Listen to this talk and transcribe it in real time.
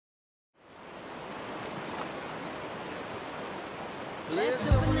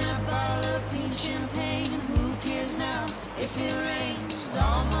Let's open that bottle of pink champagne. Who cares now if it rains?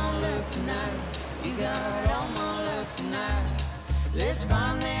 All my love tonight. You got all my love tonight. Let's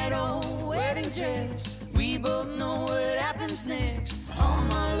find that old wedding dress. We both know what happens next. All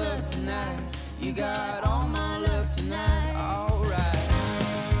my love tonight. You got all my love tonight. All right.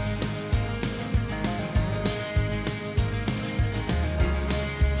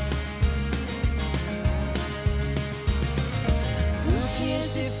 Who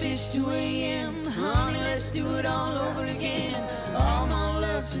cares if it's 2 a.m.? Honey, let's do it all over again. All my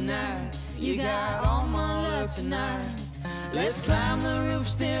love tonight. You got all my love tonight. Let's climb the roof,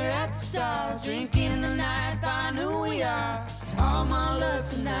 stare at the stars, drink in the night, find who we are. All my love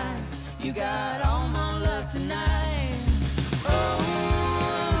tonight. You got all my love tonight.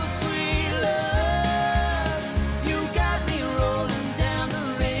 Oh, sweet love, you got me rolling down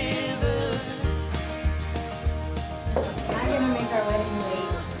the river. I'm gonna make our wedding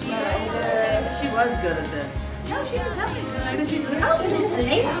late. She was good at this. No, she didn't tell me. Oh, you just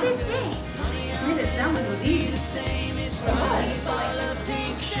aced this thing. She made it sound like it was easy.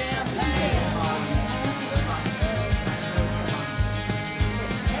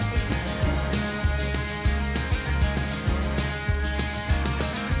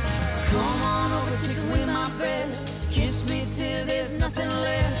 Come on over, take away my breath. Kiss me till there's nothing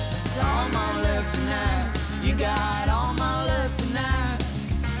left. All my love tonight. You got all my love tonight.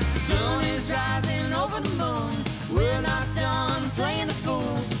 Sun is rising over the moon. We're not done playing the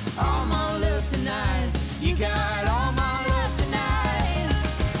fool. All my love tonight. You got all my love tonight.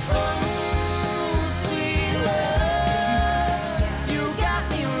 Oh, sweet love, you got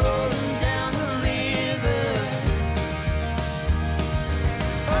me rolling down the river.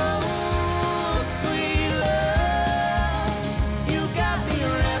 Oh, sweet love, you got me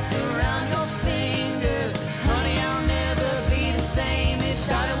wrapped around your finger. Honey, I'll never be the same. It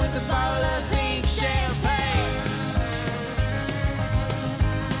started with a bottle of pink champagne.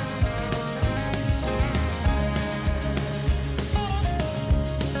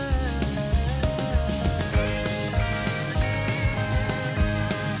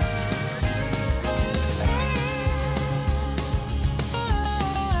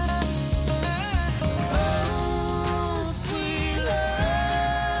 Oh, sweet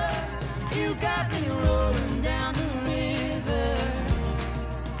love, you got me rolling down the river.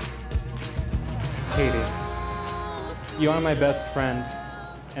 Katie, you are my best friend,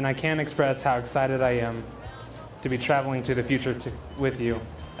 and I can't express how excited I am to be traveling to the future with you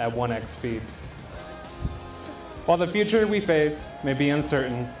at 1x speed. While the future we face may be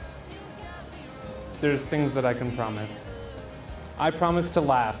uncertain, there's things that I can promise. I promise to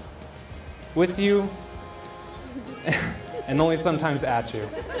laugh with you and only sometimes at you.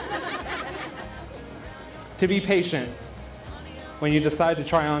 To be patient when you decide to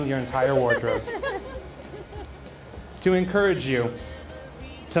try on your entire wardrobe. To encourage you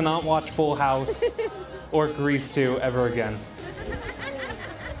to not watch Full House or Grease 2 ever again.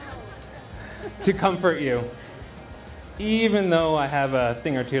 To comfort you, even though I have a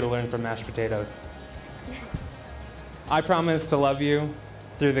thing or two to learn from mashed potatoes. I promise to love you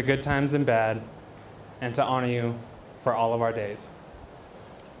through the good times and bad, and to honor you for all of our days,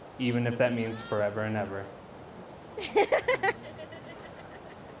 even if that means forever and ever.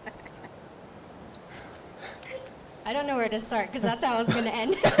 I don't know where to start, because that's how I was going to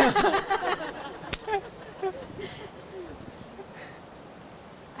end.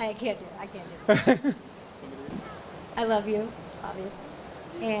 I can't do it. I love you, obviously.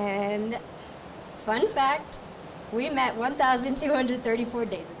 And fun fact, we met 1,234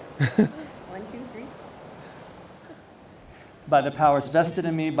 days ago. 1, 2, 3. By the powers vested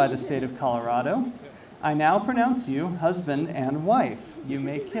in me by the state of Colorado, I now pronounce you husband and wife. You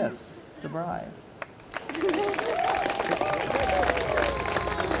may kiss the bride.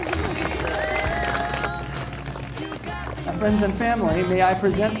 Now, friends and family, may I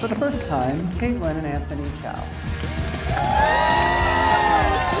present for the first time Katelyn and Anthony Chow.